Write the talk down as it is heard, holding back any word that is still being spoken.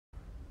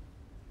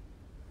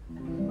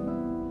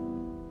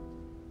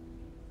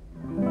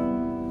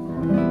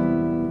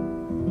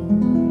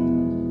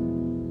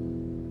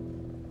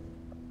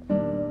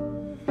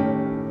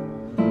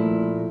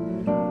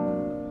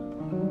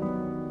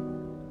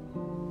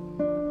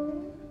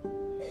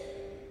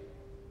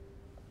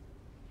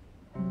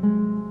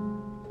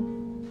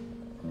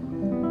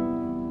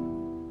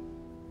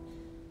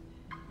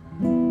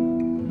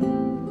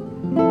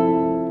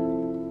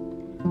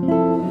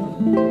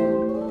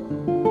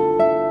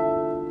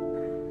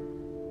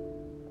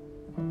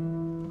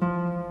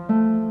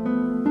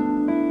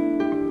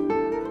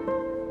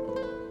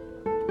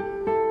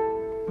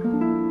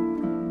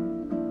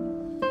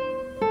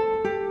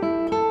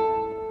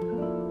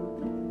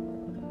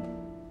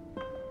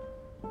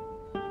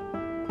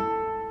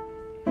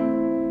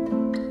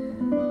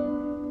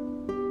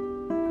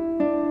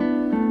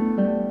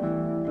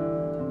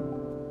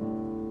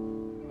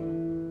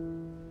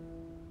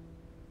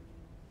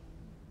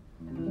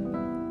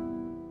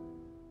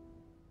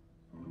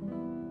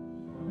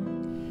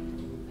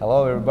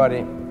Hello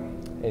everybody,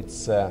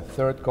 it's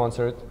third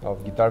concert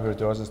of Guitar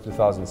Virtuosos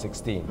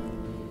 2016,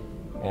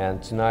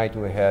 and tonight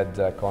we had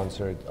a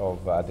concert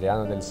of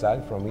Adriano del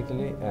Sal from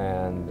Italy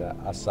and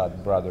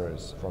Assad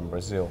brothers from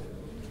Brazil.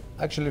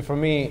 Actually for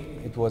me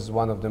it was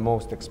one of the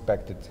most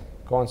expected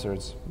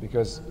concerts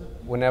because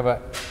we never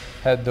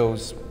had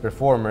those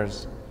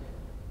performers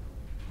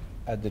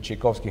at the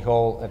Tchaikovsky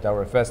Hall at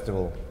our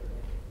festival,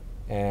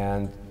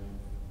 and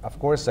of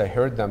course I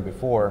heard them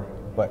before,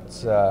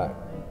 but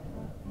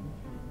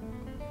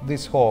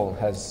this hall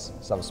has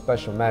some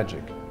special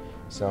magic,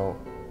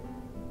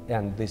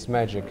 and this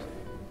magic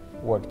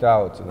worked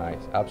out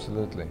tonight,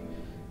 absolutely.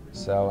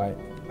 So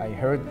I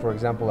heard, for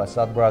example,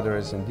 Assad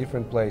brothers in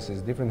different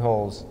places, different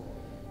halls,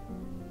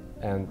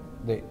 and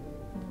they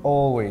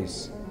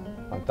always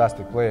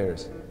fantastic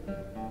players,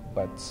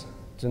 but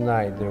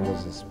tonight there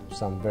was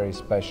some very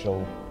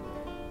special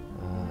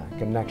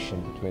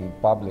connection between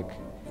public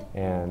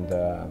and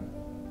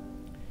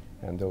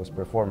those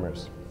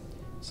performers.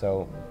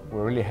 So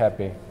we're really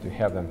happy to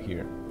have them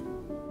here.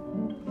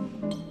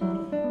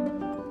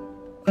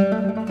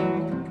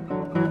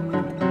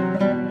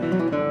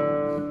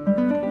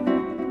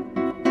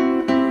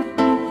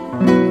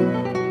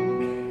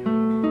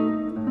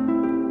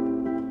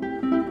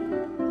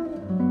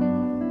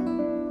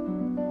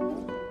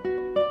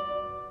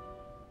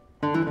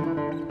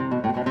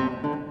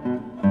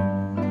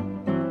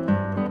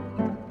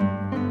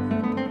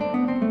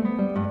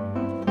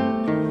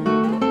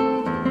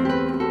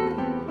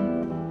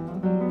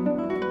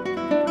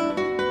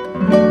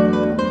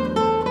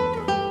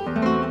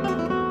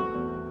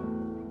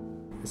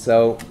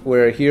 So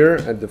we're here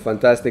at the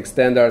fantastic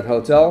Standard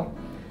Hotel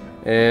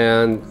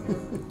and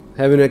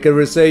having a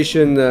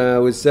conversation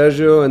with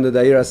Sergio and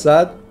Odair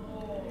Assad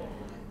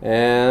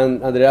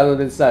and Adriano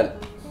del Sal.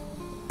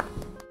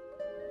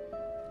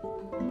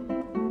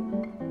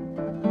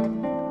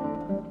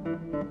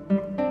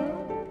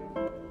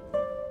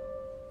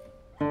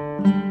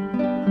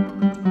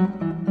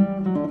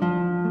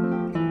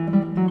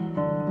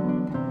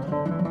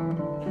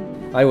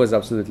 I was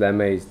absolutely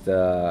amazed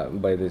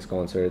by this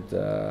concert.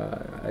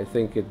 I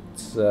think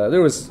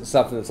there was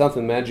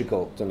something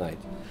magical tonight,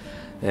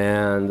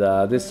 and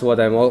this is what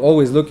I'm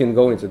always looking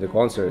going to the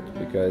concert,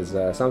 because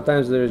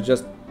sometimes there's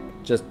just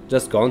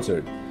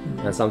concert,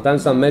 and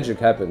sometimes some magic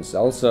happens.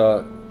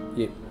 Also,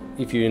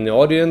 if you're in the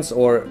audience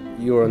or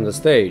you're on the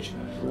stage,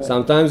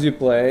 sometimes you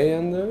play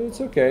and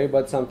it's okay,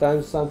 but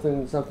sometimes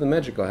something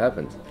magical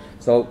happens.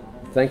 So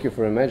thank you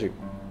for the magic.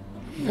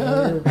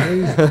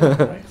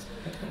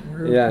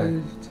 Yeah.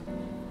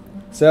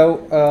 So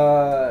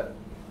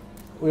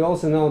we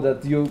also know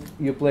that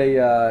you play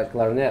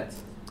clarinet,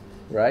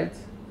 right?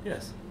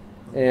 Yes.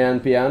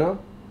 And piano.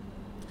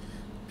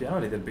 Piano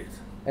a little bit.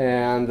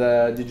 And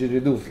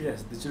didgeridoo.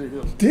 Yes,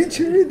 didgeridoo.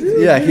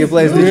 Didgeridoo? Yeah, he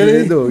plays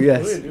didgeridoo.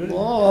 Yes. Really?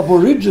 Oh,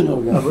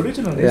 Aboriginal guy.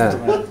 Aboriginal Yeah.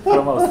 instrument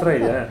from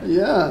Australia.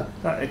 Yeah.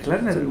 A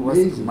clarinet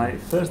was my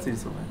first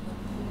instrument.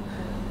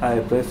 I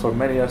played for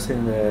many years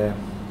in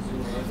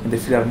the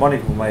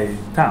Philharmonic of my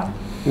town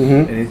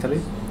in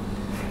Italy.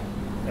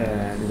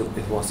 And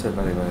it was a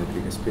very, very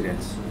big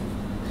experience.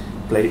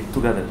 Play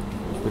together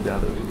with the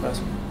other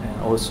person,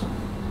 and also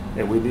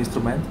with the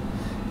instrument.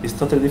 It's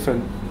totally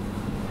different,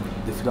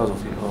 the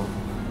philosophy of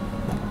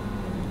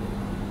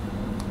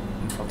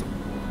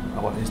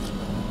our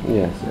instrument.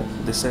 Yes.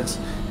 The sense,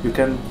 you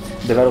can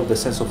develop the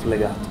sense of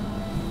legato.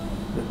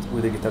 That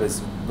with the guitar is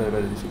very,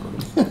 very difficult.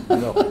 You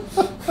know.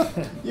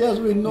 Yes,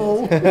 we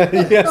know.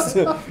 Yes,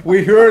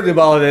 we heard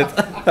about it.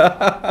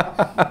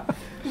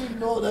 We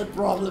know that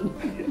problem.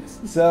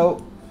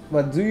 So,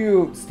 but do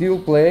you still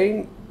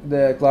play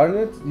the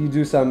clarinet? You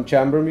do some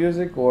chamber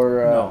music,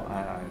 or no?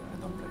 I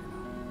don't play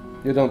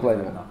now. You don't play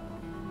now. No.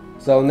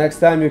 So next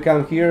time you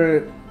come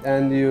here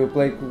and you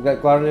play the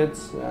clarinet,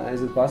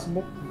 is it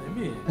possible?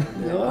 Maybe.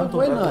 Yeah,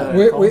 why not?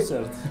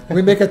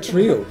 We make a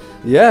trio.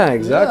 Yeah,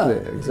 exactly,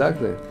 Yeah.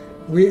 exactly.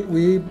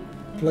 We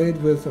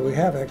played with, we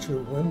have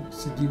actually one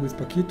CD with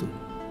Paquito.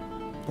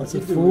 It's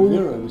a full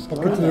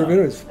Paquito de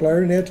Rivera, it's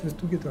clarinet with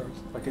two guitars.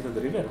 Paquito de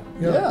Rivera.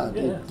 Yeah,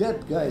 Yeah.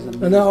 that guy's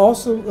amazing. And I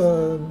also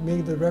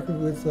made the record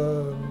with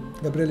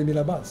Gabriele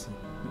Mirabassi.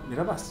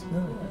 Mirabassi.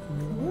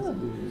 Yeah,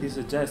 He's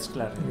a jazz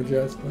clarinet. The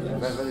jazz player.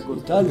 Very, very good.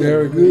 Italian,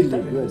 Very really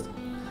good. good.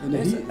 And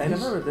Yes, he- I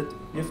remember that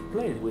you've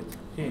played with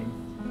him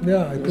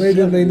Yeah, I played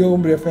in the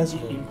Umbria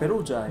Festival. in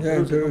Perugia. Yeah,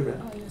 in Perugia.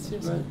 Ah,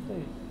 yes, Right.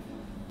 okay.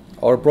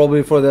 Or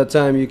probably for that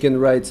time you can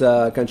write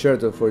a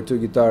concerto for two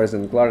guitars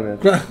and clarinet,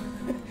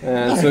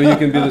 and so you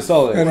can be the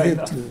solo. And it,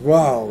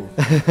 wow.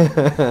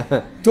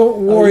 Don't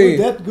worry.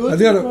 that good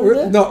Adriano, for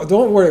that? no,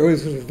 don't worry. It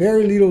was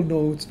very little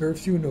notes, very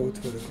few notes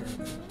for the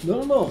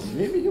clarinet. No,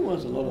 maybe he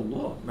wants a lot of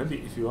notes. Maybe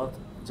if you want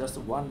just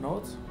one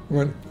note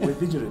When, with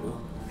didgeridoo.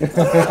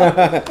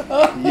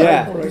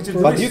 Yeah,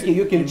 Didgeridoo but is-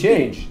 you can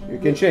change. You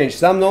can change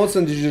some notes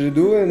on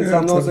didgeridoo and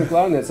some notes on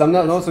clarinet, some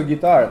notes on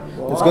guitar.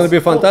 It's going to be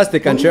a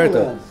fantastic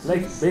concerto.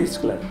 Like bass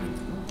clarinet.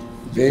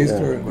 bass Yeah.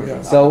 clarinet,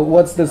 yeah. So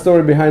what's the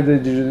story behind the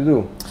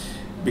didgeridoo?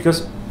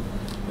 Because,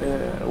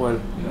 well,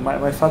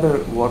 my father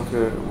worked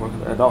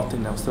a lot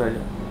in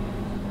Australia,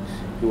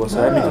 He was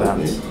an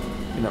immigrant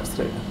in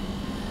Australia.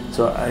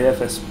 So I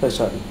have a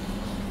special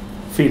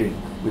feeling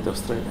with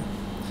Australia.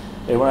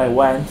 And when I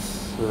went,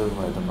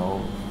 I don't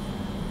know,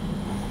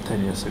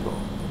 10 years ago,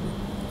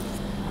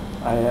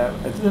 I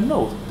didn't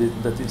know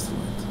that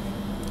instrument.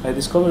 I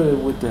discovered it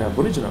with the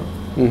Aboriginal.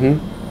 Mm-hmm. And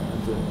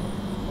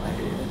I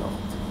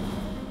loved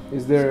it.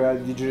 Is there,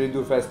 did you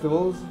do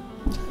festivals?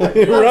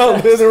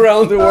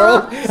 around the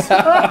world?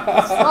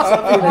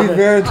 It would be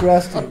very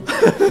interesting.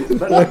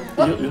 But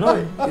you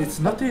know, it's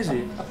not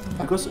easy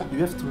because you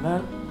have to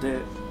learn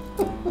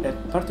a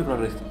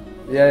particular.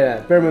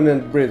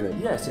 Permanent breathing.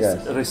 Yes,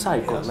 it's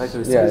recycle, Yes. like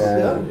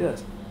recycle. Yeah.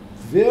 Yes,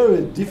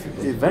 Very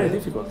difficult. it's very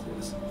difficult.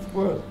 Yes,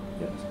 Well,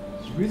 yes.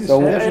 it's really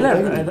So- I special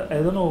learned. technique.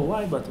 I don't know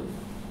why, but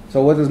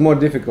So what is more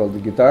difficult, the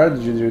guitar, the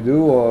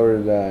didgeridoo, or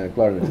the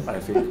clarinet? I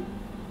think,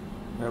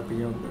 my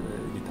opinion,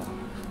 guitar.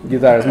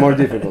 Guitar is more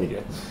difficult.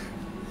 Yes.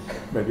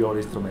 Maybe all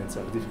instruments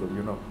are difficult,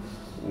 you know.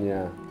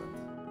 Yeah.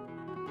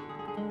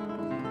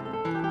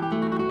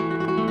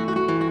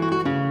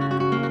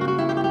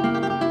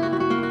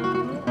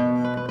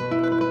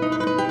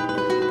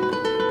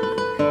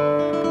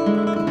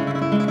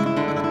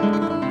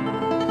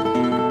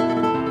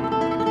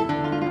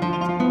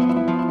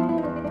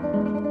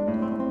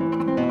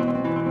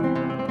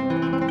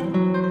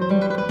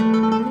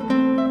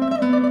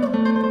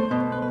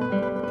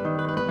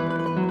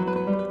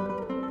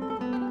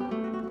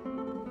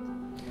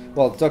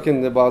 Well,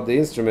 talking about the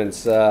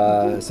instruments,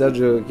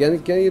 Sergio,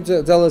 can you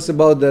tell us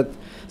about that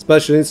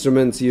special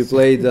instruments you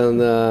played on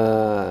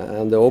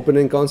the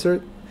opening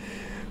concert?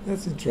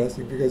 That's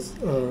interesting because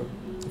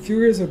a few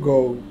years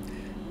ago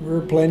we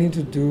were planning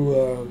to do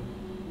a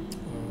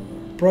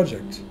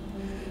project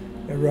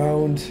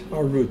around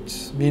our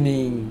roots,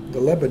 meaning the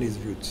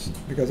Lebanese roots,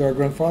 because our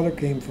grandfather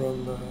came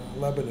from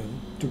Lebanon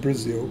to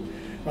Brazil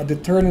at the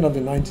turn of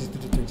the 19th to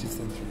the 20th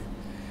century.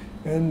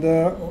 And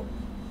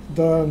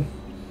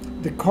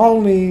the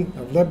colony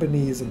of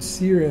Lebanese and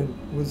Syrian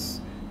was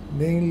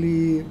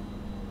mainly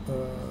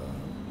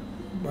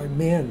by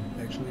men,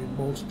 actually,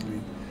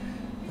 mostly.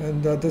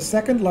 And the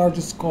second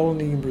largest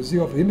colony in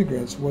Brazil of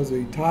immigrants was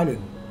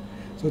Italian.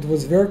 So it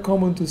was very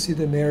common to see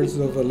the marriages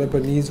of a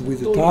Lebanese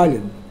with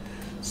Italian.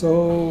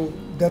 So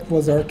that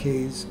was our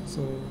case.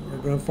 So our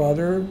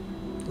grandfather,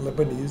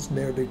 Lebanese,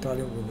 married an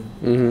Italian woman.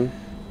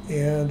 Mm-hmm.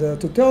 And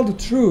to tell the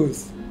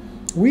truth,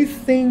 we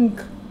think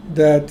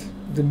that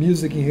the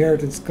music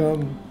inheritance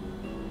come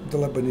the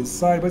Lebanese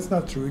side, but it's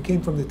not true. It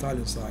came from the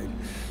Italian side,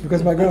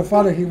 because my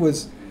grandfather he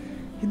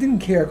didn't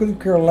care, couldn't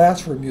care less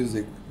for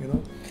music, you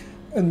know.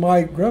 And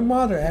my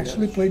grandmother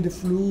actually played the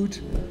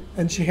flute,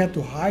 and she had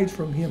to hide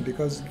from him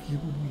because he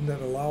would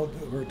not allow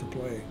her to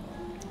play.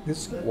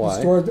 Why?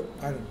 Story,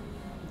 I don't know.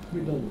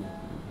 We don't know.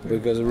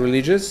 Because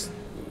religious?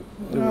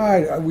 We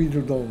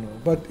don't know.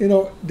 But you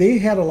know, they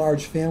had a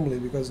large family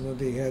because you know,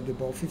 they had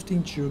about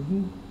 15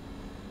 children.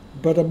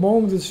 But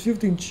among these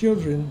 15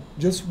 children,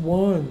 just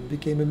one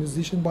became a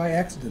musician by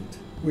accident,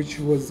 which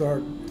was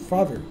our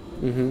father.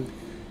 Mm-hmm.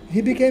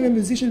 He became a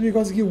musician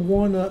because he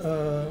won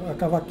a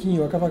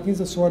cavaquinho. A cavaquinho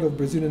is a sort of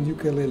Brazilian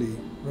ukulele,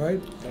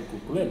 right? Like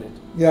ukulele.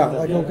 Yeah,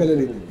 like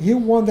ukulele. He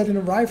won that in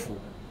a rifle.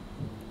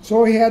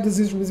 So he had this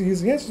instrument in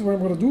his hands. What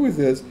I'm going to do with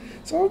this?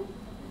 So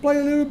play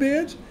a little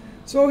bit.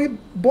 So he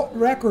bought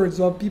records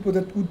of people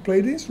that would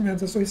play the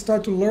instruments, and so he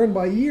started to learn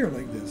by ear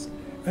like this.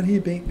 And he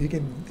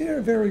became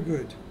very, very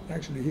good.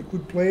 Actually, he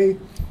could play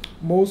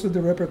most of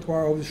the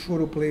repertoire of the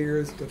choro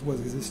players. That was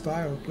his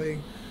style of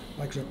playing,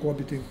 like Jacob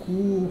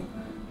Bittencourt,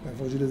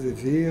 Valdir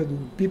Azevedo,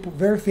 people,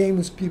 very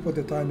famous people at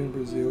the time in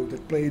Brazil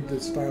that played the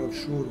style of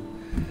choro.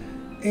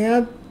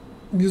 And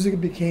music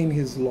became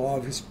his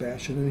love, his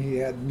passion, and he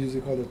had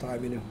music all the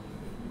time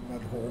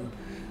at home.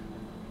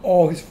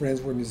 All his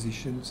friends were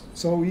musicians.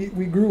 So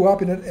we grew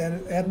up in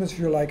an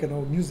atmosphere like, you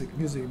know, music.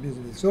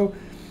 So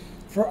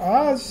for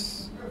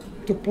us,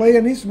 to play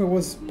an instrument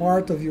was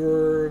part of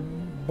your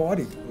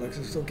body. Like,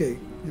 it's okay,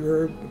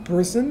 you're a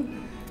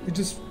person, you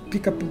just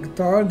pick up a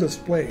guitar and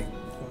just play.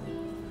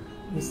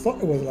 We thought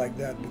it was like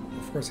that, but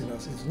of course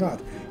it's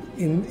not.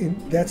 In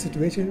that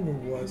situation,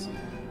 it was.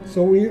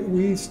 So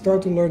we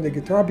started to learn the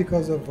guitar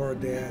because of our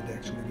dad,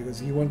 actually, because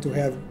he wanted to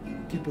have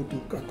people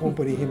to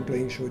accompany him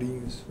playing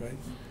chorinhos, right?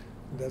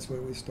 And that's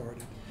where we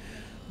started.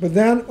 But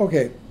then,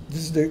 okay,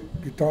 this is the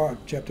guitar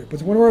chapter.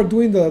 But when we were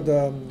doing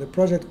the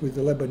project with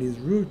the Lebanese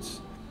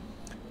roots,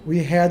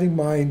 we had in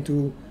mind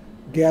to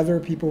gather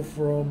people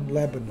from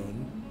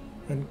Lebanon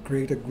and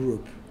create a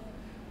group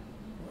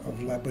of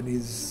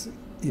Lebanese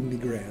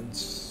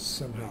immigrants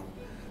somehow.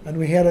 And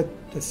we had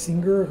a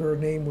singer, her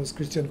name was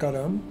Christian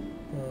Karam.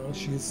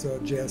 She's a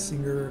jazz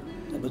singer.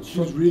 But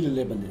she's really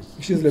Lebanese.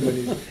 She's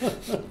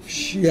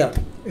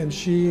Lebanese. And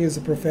she is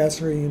a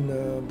professor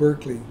in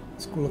Berkeley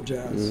School of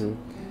Jazz.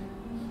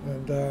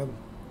 Mm-hmm. And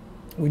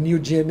we knew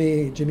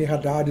Jimmy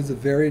Haddad is a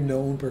very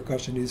known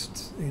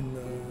percussionist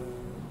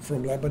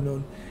from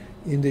Lebanon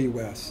in the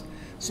U.S.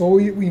 So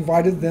we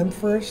invited them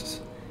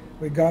first.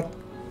 We got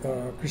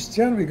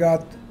Christian, we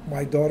got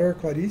my daughter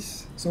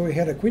Clarice, so we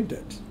had a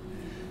quintet.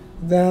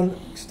 Then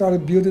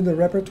started building the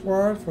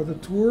repertoire for the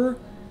tour,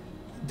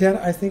 then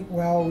I think,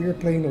 well, we're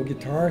playing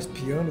guitars,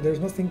 piano. There's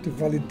nothing to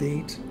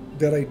validate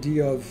that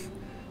idea of,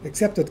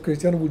 except that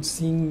Cristiano would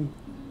sing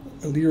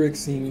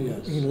lyrics in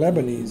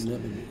Lebanese.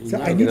 So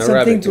I need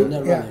something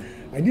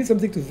I need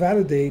something to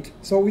validate.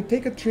 So we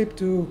take a trip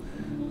to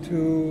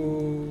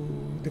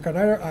the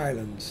Canary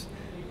Islands,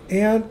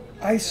 and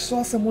I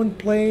saw someone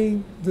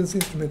playing this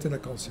instrument in a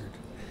concert.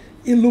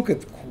 It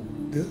looked cool.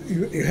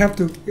 You have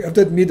to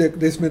admit that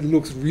this instrument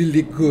looks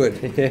really good.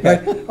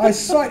 Right? I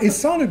saw it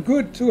sounded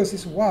good too. I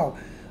said, wow.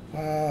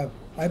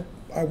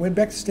 I went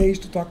backstage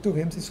to talk to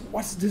him. He said,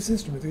 what's this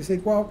instrument? He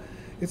said, well,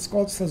 it's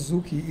called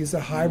Sazuki. It's a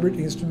hybrid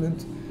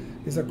instrument.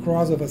 It's a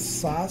cross of a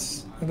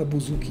saz and a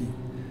bouzouki.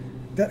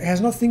 That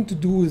has nothing to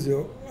do with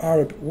the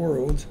Arab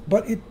world,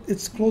 but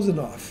it's close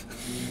enough.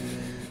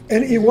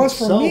 And it was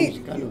for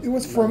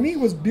me. It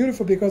was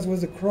beautiful because it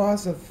was a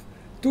cross of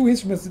two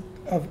instruments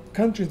of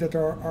countries that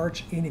are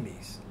arch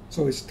enemies.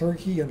 So it's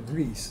Turkey and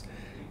Greece,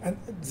 and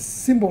the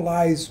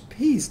symbolized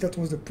peace. That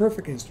was the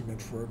perfect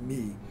instrument for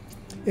me.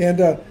 And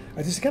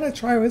I just, can I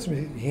try an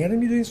instrument? He handed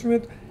me the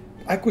instrument.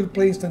 I could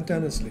play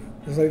instantaneously.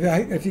 It's like,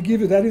 if you give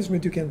you that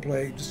instrument, you can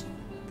play just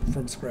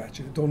from scratch.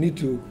 You don't need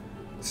to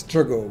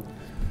struggle.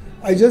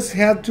 I just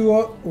had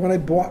to, when I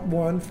bought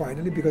one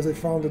finally, because I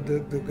found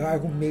that the guy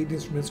who made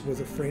instruments was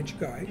a French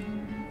guy.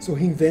 So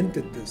he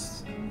invented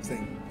this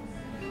thing.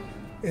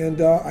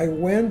 And I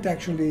went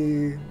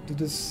actually to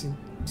this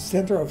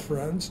center of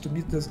France to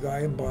meet this guy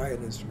and buy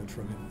an instrument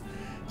from him.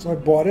 So I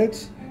bought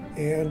it,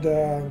 and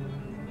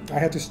I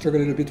had to struggle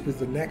a little bit with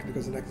the neck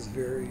because the neck is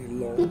very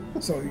low.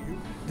 So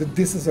the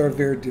distance are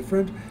very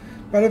different.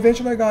 But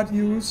eventually I got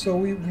used, so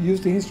we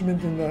used the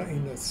instrument in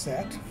a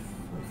set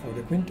for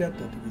the quintet.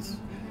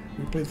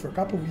 We played for a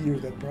couple of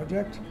years, that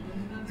project.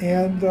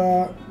 And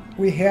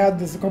we had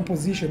this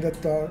composition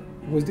that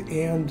was the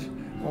end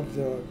of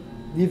the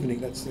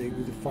evening, let's say,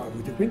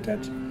 with the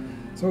quintet.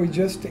 So we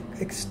just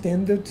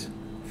extended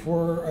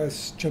for a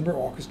chamber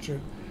orchestra,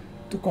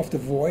 took off the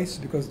voice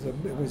because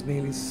it was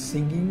mainly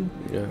singing,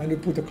 and we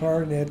put a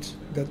clarinet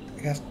that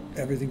has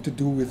everything to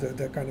do with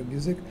that kind of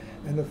music,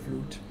 and a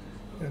flute.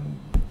 And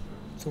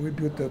so we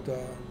built the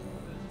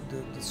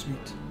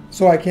suite.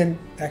 So I can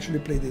actually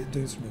play the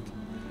instrument.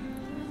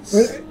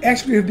 But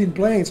actually we've been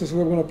playing, so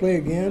we're going to play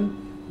again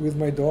with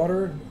my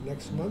daughter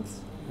next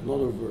month.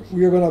 Another verse.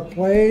 We are going to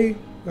play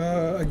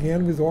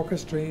again with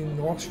orchestra in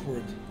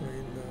Oxford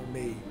in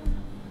May.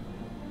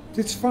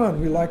 It's fun.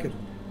 We like it.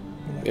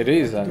 It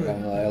is. I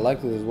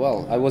like it as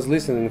well. I was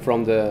listening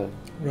from the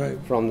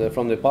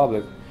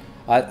public.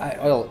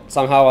 Well,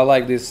 somehow I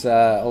like this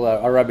all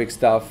Arabic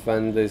stuff,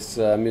 and this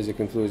music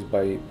influenced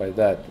by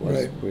that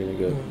was really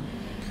good.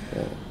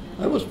 Yeah.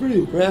 I was pretty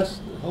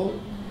impressed how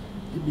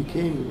he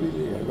became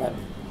really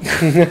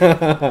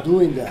Arabic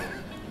doing that.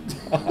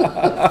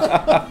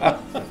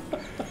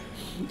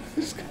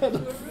 It's kind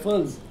of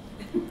fun.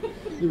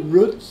 The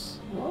roots.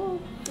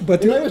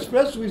 But and I was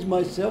impressed with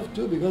myself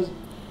too, because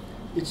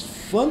it's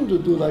fun to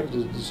do like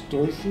the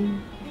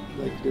distortion,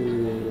 like the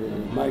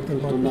micro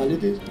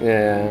tonalities.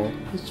 Yeah.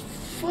 It's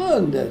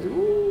fun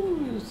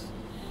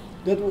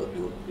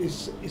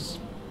it's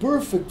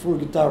perfect for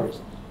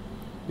guitarists,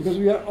 because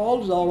we are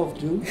all out of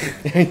tune.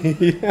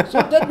 Yeah.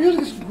 So that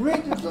music is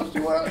great. It's just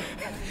wow,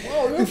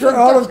 if you're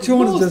out of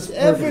tune,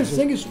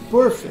 everything is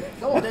perfect.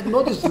 No, that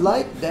note is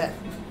like that.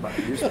 But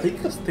you speak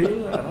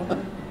still? I don't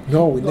know.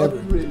 No, we Not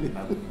never. really.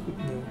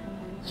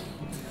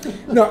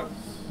 No,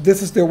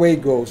 this is the way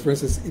it goes. For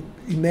instance,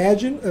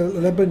 imagine a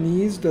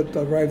Lebanese that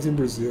arrives in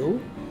Brazil,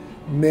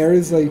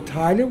 marries an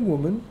Italian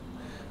woman.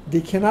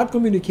 They cannot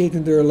communicate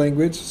in their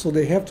language, so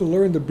they have to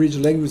learn the bridge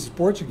language of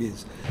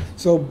Portuguese.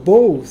 So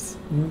both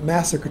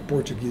massacred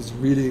Portuguese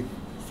really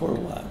For a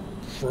while.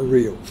 for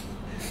real.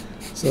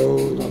 So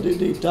No,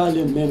 the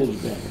Italian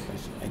managed better,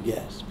 I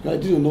guess. Because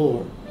I didn't know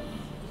her.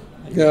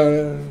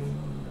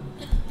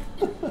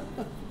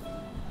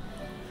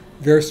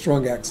 very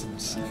strong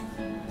accents.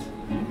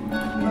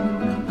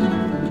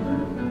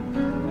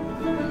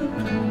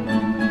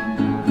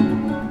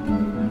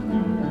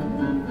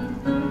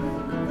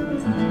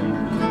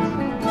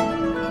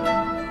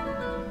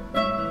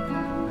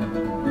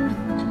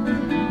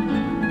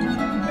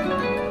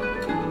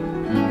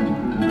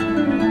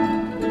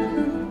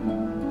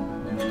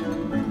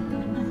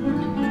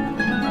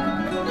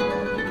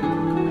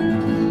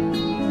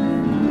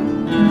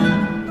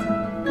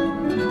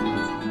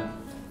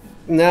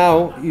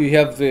 Now you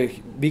have the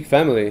big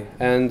family,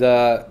 and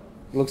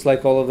looks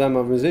like all of them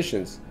are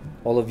musicians.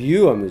 All of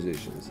you are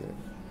musicians.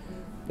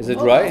 Is it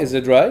right? Is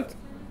it right?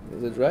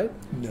 Is it right?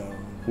 No.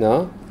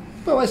 No?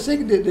 Well, I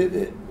think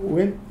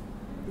when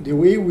the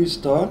way we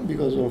start,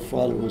 because our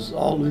father was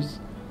always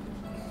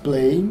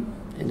playing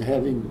and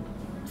having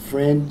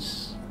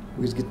friends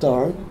with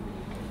guitar,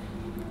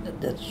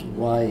 that's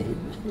why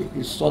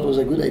he thought it was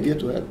a good idea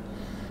to have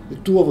the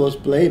two of us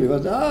play,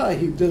 because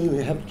he doesn't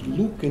have to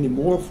look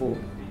anymore for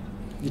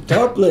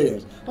guitar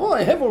players. Oh,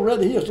 I have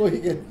already here, so he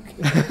can.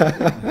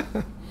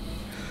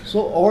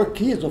 So our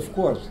kids, of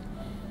course,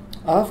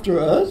 after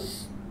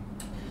us,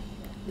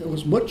 there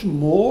was much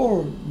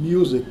more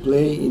music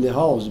playing in the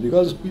house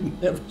because we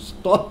never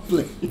stopped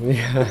playing.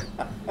 Yeah.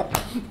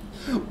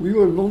 We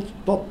were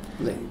non-stop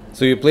playing.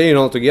 So you're playing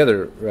all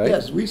together, right?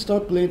 Yes, we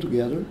start playing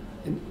together,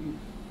 and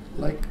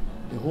like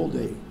the whole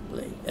day,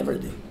 playing every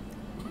day.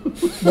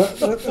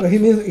 But he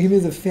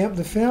means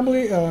the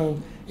family.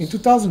 In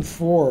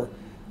 2004,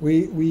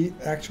 we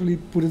actually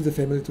put the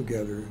family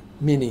together.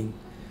 Meaning,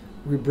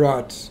 we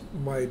brought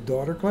my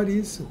daughter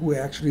Clarice, who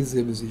actually is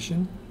a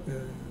musician.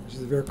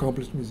 She's a very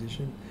accomplished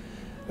musician,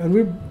 and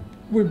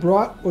we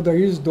brought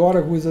Odair's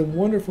daughter, who is a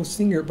wonderful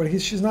singer, but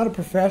she's not a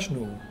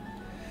professional.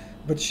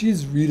 But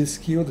she's really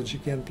skilled and she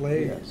can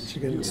play. Yes, she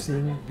can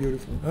sing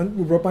beautiful. And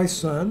we brought my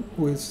son,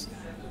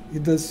 he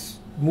does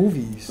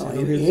movies.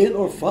 And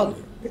our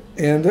father.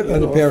 And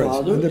the parents.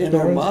 Father, and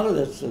our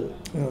mother, that's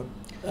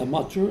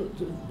amateur,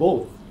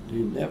 both. They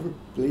never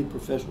played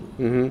professionally.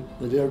 Mm-hmm.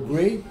 But they are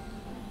great.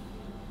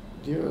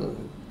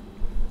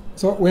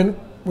 So when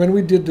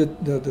we did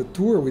the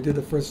tour, we did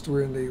the first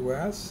tour in the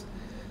U.S.,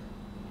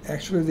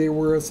 actually they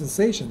were a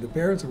sensation. The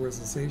parents were a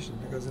sensation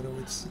because,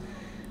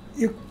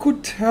 you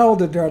could tell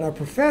that they're not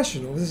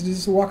professional. They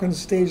just walk on the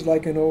stage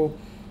like, am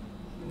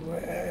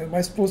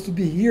I supposed to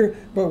be here?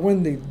 But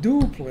when they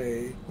do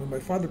play, when my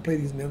father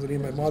played his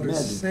mandolin, my mother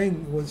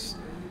sang, it was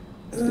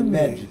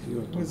magic.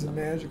 It was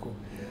magical.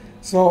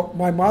 So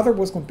my mother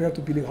was compared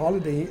to Billie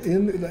Holiday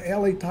in the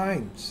LA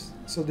Times.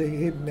 So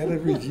they made a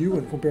review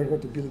and compared her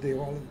to Billie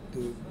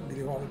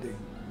Holiday.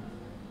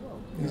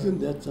 Isn't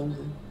that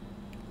something?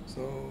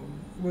 So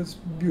it was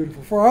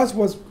beautiful. For us, it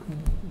was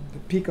the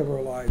peak of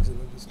our lives,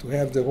 just to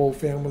have the whole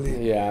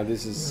family. Yeah,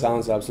 this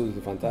sounds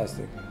absolutely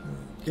fantastic.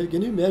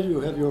 Can you imagine you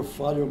have your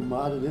father, your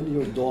mother, and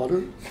your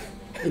daughter,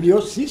 and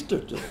your sister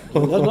too?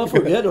 Let's not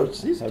forget our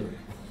sister.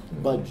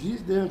 But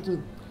she's there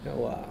too. Oh,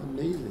 wow.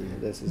 Amazing.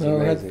 This is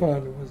amazing. amazing. We had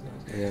fun. It was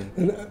nice. Yeah.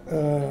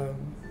 And,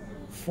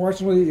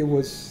 fortunately, it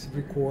was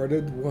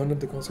recorded. One of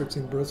the concerts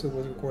in Brussels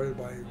was recorded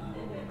by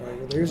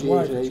Odair's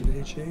wife, actually,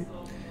 HA.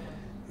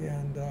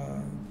 And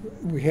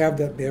we have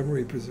that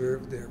memory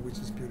preserved there, which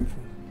is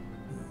beautiful.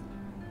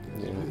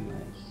 Yeah,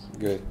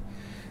 good.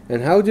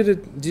 And how did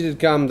it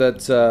come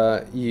that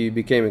you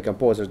became a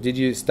composer? Did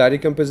you study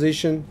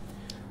composition,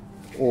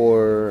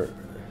 or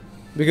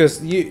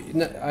because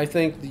I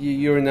think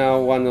you're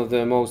now one of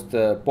the most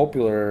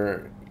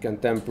popular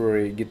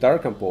contemporary guitar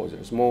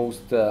composers,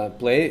 most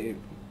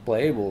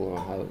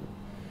playable,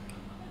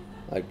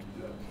 like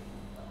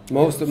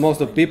most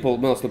of people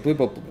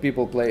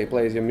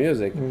plays your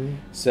music. Mm-hmm.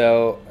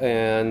 So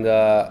and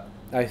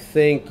I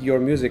think your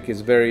music is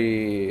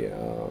very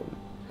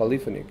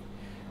polyphonic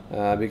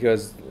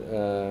because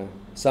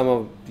some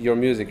of your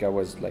music I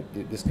was like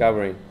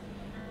discovering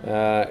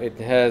it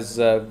has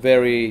a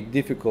very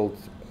difficult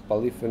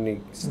polyphonic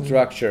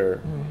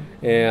structure.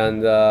 Mm-hmm.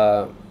 And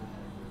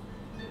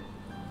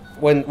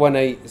when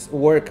I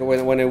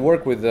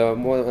work with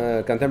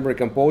more contemporary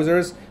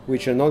composers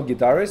which are not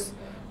guitarists,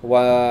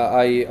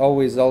 I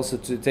always also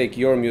to take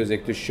your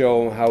music to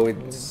show how it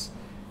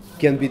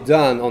can be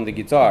done on the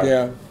guitar.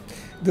 Yeah,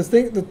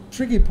 the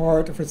tricky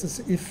part, for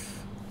instance,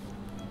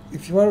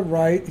 if you want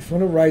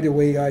to write the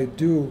way I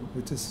do,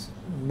 which is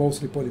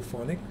mostly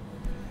polyphonic,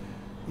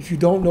 if you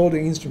don't know the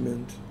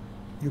instrument,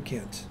 you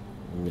can't.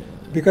 Yeah.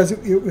 Because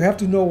you have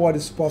to know what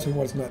is possible and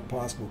what is not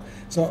possible.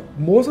 So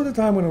most of the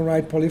time when I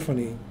write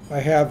polyphony, I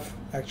have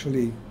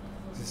actually,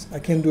 I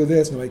can do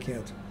this, no I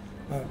can't.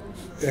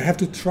 I have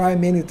to try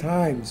many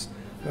times.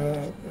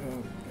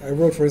 I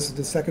wrote, for instance,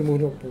 the second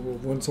movement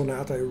of one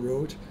sonata I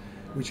wrote,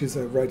 which is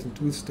writing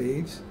two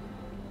staves.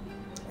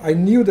 I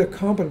knew the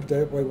accompaniment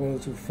that I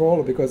wanted to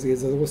follow because it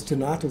was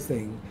ostinato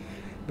thing.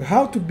 But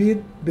how to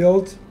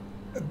build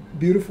a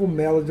beautiful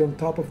melody on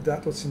top of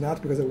that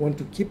ostinato, because I want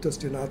to keep the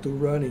ostinato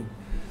running.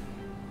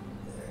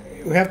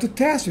 You have to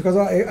test because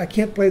I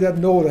can't play that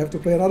note. I have to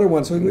play another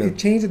one. So you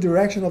change the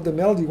direction of the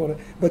melody.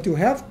 But you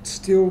have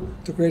still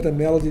to create a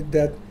melody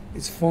that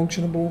is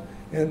functionable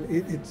and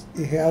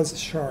it has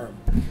charm.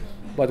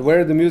 But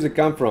where the music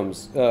comes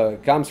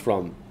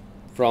from?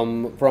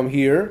 From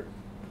here,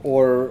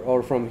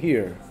 or from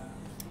here?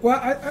 Well,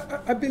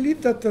 I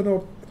believe that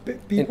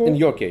people. In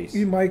your case,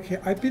 in my case,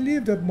 I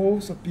believe that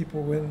most of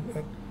people when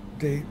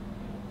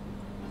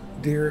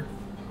they're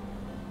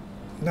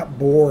not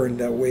born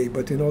that way,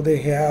 but they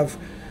have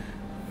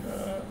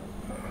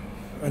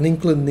an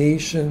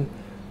inclination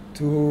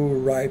to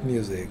write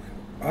music.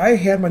 I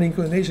had my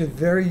inclination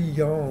very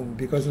young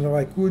because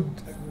I could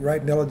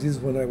write melodies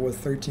when I was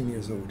 13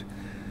 years old.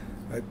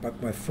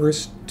 My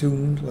first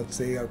tune, let's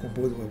say, I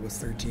composed when I was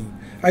 13.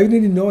 I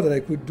didn't know that I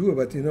could do it,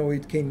 but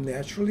it came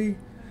naturally,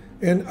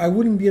 and I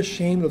wouldn't be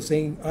ashamed of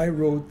saying I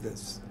wrote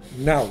this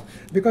now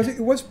because it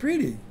was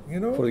pretty,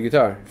 For the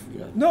guitar?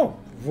 No,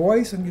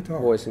 voice and guitar.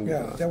 Voice and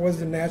guitar. Yeah, that was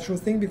the natural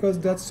thing because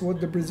that's what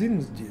the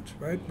Brazilians did,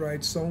 right?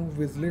 Write songs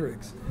with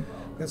lyrics.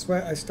 That's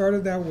why I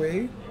started that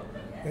way,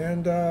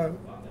 and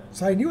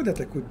so I knew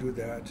that I could do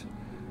that.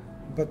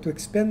 But to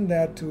expand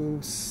that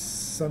to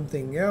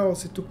something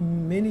else, it took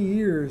many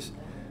years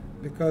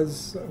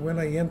because when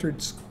I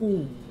entered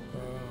school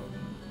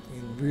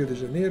in Rio de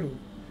Janeiro,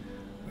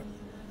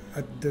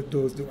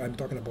 I'm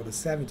talking about the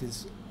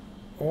 70s,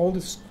 all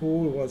the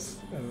school was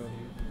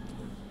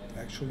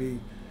actually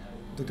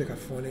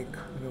dodecaphonic,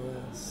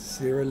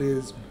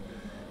 serialism,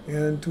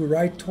 and to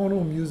write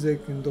tonal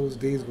music in those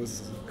days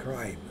was a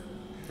crime.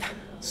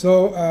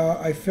 So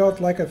I felt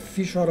like a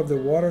fish out of the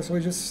water, so I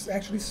just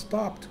actually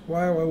stopped.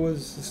 While I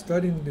was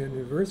studying in the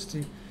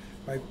university,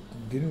 I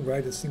didn't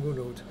write a single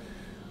note.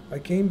 I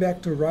came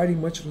back to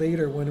writing much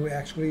later when we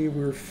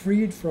were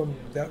freed from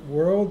that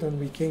world, and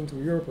we came to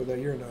Europe with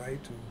Odair and I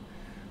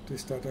to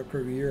start our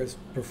career as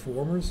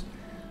performers.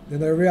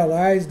 Then I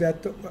realized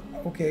that,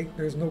 okay,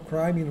 there's no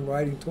crime in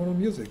writing tonal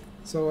music.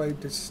 So I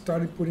just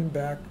started putting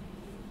back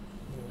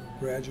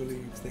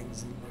gradually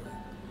things in there.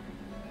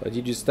 But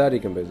did you study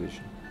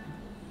composition?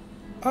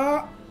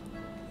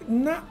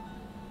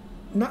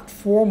 Not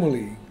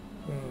formally.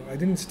 I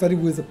didn't study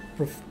with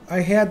I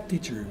had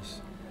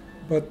teachers,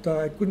 but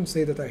I couldn't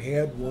say that I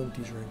had one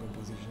teacher in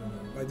composition.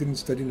 I didn't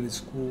study in the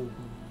school.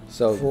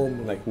 So,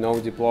 formally. like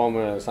no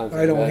diploma or something?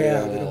 I don't like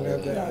have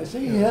that. Yeah, I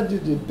think he had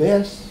the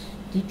best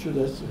teacher,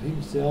 that's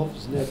himself,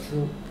 his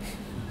natural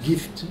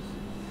gift.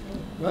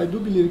 I do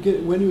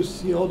believe when you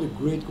see all the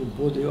great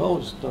composers, they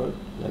all start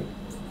like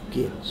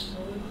kids.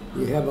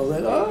 They have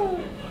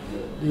already,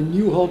 they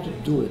knew how to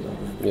do it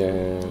already.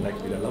 Yeah. Like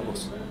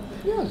Villalobos.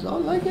 Yes,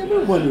 like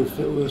everyone you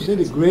say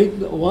the great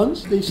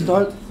ones, they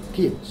start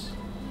kids.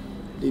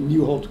 They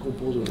knew how to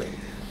compose already.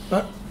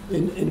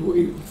 And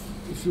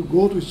if you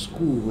go to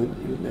school,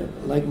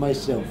 like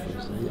myself,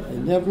 I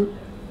never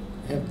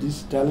have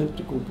this talent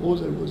to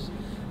compose.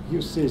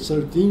 You say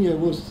 13, I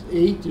was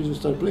 8 years to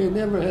start playing. I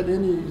never had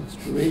any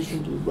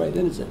inspiration to write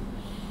anything.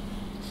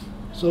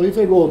 So if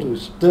I go to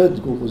study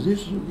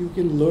composition, you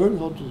can learn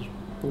how to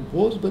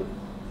compose, but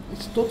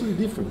it's totally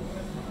different.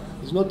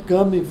 It's not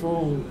coming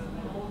from...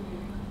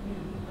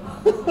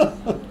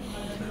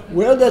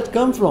 Where that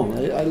come from?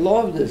 I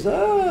love this.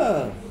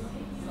 I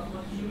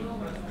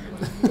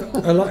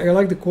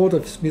like the quote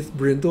of Smith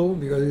Brindle,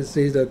 because it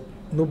says that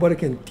nobody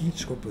can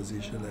teach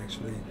composition,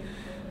 actually.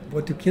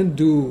 What you can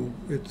do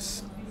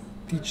is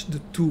teach the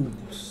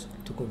tools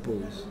to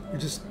compose. You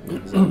just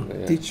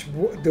teach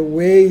the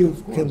way you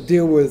can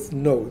deal with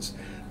notes,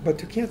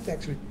 but you can't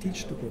actually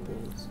teach to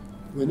compose.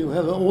 When you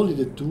have only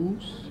the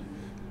tools,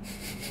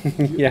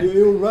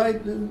 you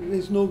write, and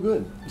it's no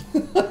good.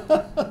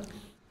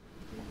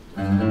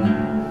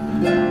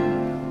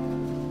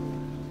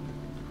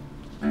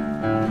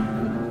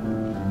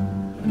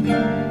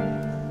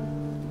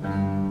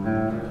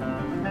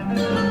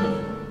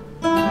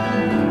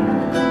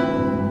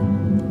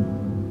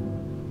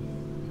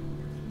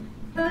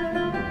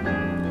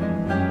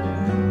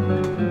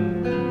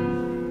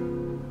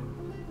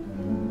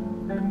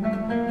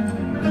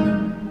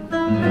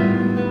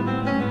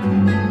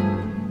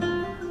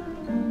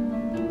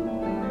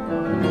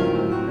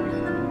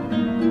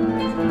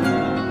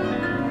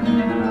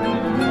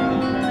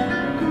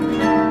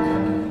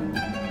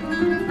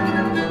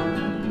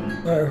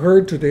 I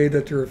heard today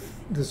that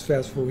this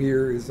festival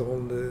here is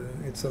on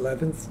its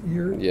 11th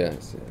year.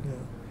 Yes. Yeah.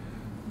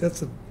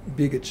 That's a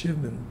big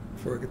achievement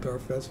for a guitar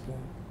festival.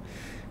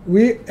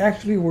 We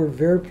actually were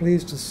very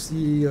pleased to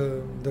see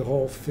the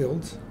hall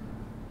filled,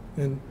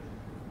 and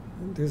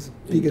there's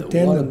big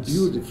attendance. What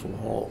a beautiful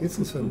hall. It's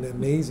an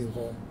amazing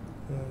hall.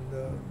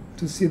 And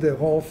to see the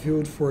hall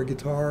filled for a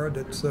guitar,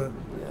 that's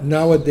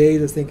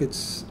nowadays I think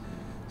it's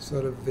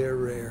sort of very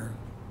rare.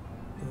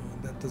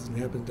 That doesn't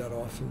happen that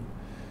often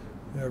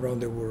around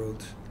the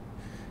world.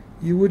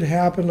 It would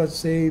happen, let's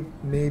say,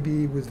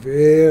 maybe with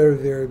very,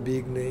 very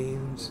big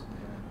names,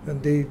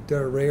 and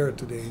they're rare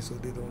today, so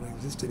they don't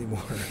exist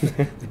anymore.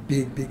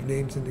 The big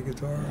names in the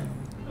guitar.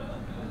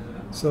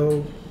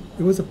 So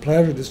it was a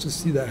pleasure just to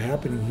see that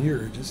happening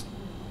here. Just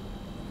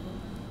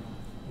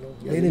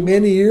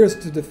many years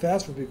to the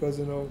festival, because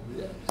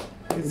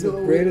it's a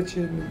great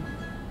achievement.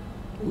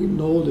 We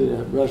know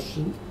the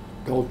Russian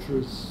culture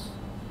is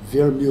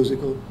very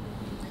musical,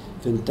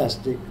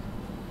 fantastic.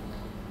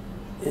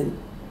 And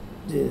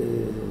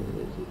the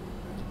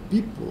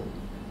people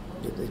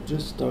that I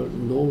just started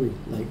knowing,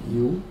 like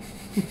you,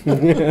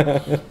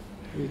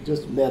 we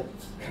just met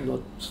not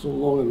so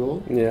long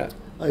ago. Yeah.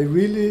 I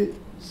really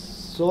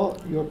saw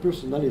your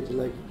personality,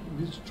 like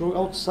be strong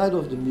outside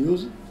of the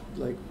music,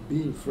 like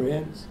being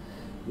friends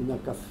in a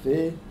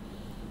cafe.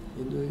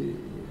 And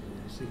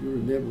I said, you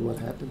remember what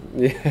happened?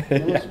 Yeah. I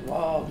was,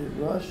 wow, the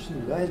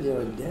Russian guys, they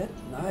are that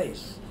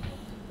nice.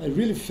 I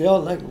really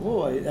felt like,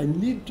 oh, I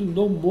need to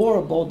know more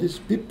about these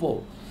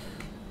people.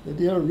 That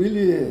they are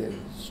really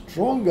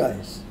strong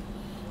guys.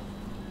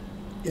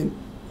 And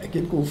I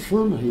can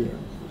confirm here,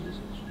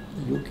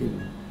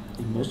 looking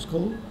in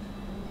Moscow,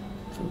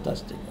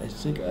 fantastic. I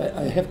think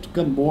I have to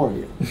come more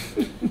here.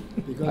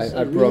 Because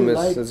I really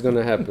promise it's going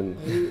to happen.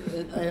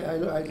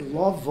 I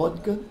love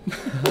vodka.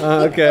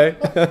 Okay.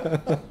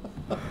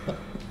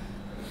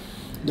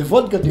 The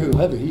vodka you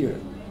have here,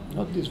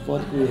 not this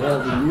vodka we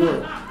have in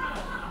Europe.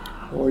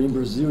 Or in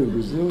Brazil. In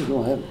Brazil, we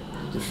don't have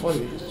the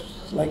vodka.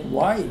 It's like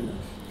wine.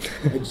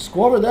 I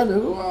discovered that.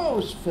 Oh,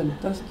 it's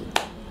fantastic.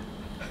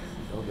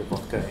 The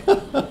vodka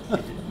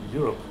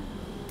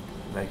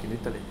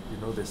Italy, you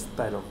know the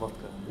style of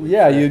vodka.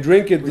 Yeah, you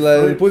drink it,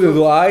 like, put it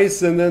into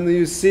ice, and then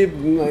you sip.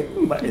 Like,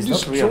 but it's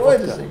not real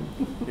vodka.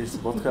 It's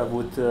vodka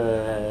with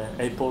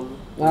apple.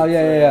 Oh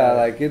yeah.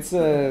 Like it's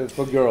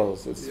for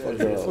girls. It's for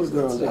girls. For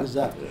girls,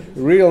 exactly.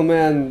 Real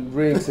man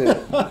drinks it.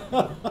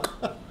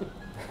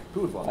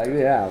 Good vodka. Like,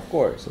 yeah, of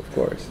course.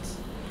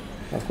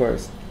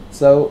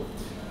 So.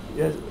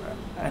 Yes,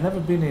 I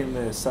never been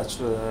in such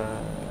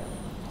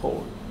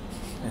hall,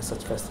 in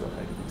such festival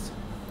like this.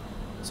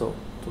 So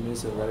to me,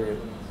 it's a very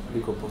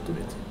big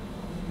opportunity.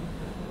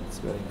 It's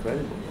very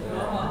incredible.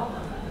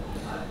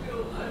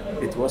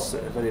 It was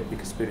a very big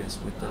experience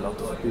with a lot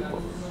of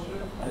people.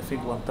 I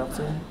think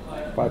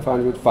 505.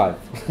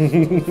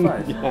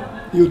 1,005.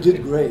 Yeah. You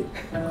did great.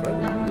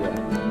 Incredible. Yeah.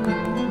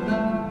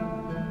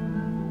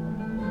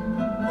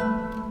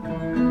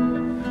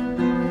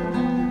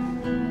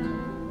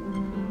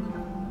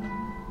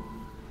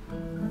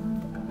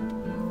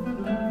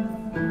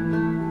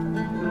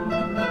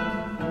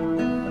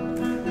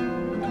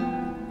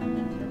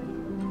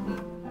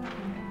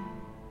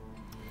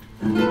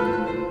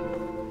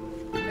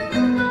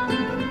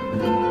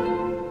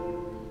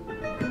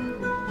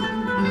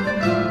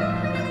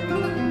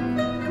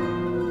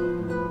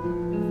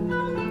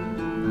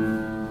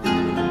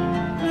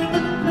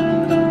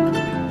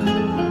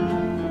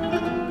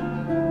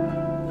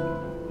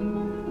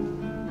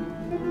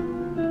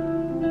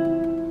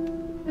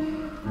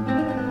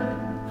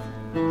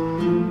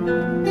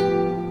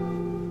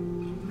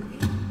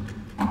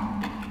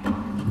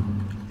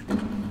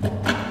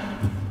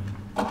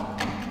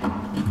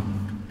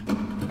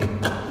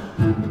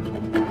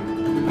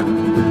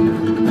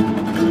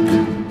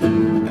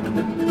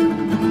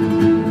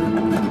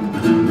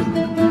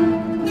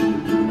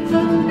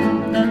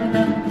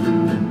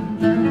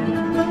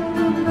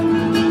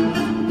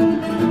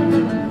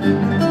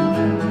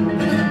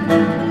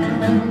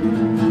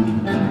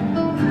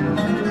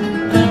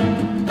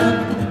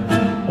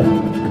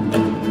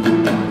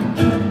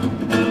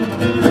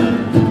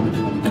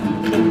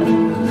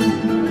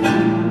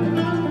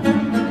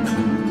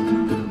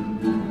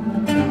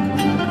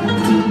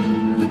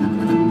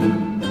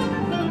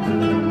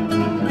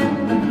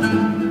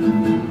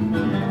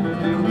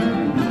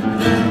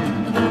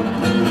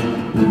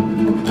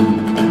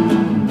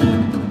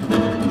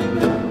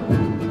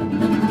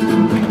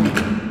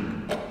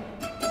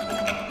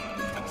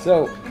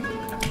 So,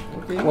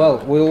 well,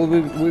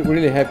 we're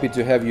really happy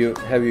to have you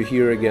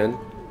here again.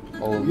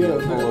 All of you.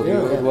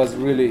 It was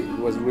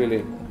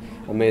really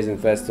amazing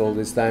festival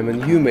this time,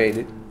 and you made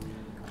it.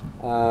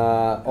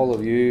 All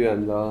of you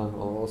and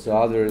also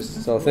others.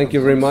 So thank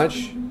you very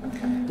much.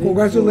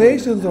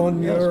 Congratulations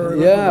on your.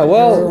 Yeah,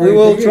 well, we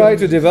will try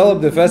to develop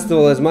the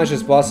festival as much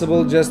as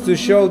possible, just to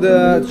show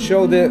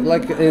the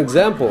like an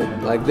example.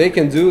 Like they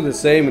can do the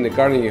same in the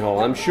Carnegie Hall.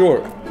 I'm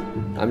sure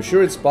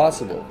it's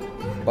possible.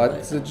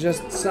 But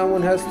just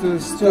someone has to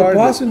start. So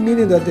possible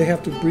meaning that they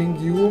have to bring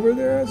you over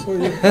there, so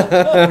you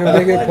can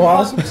make it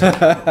possible.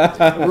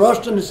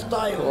 Russian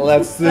style.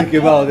 Let's think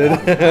about it.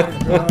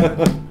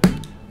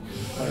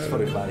 Thanks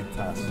for inviting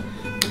us.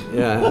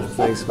 Yeah,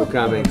 thanks for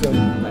coming.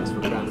 Thanks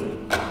for coming.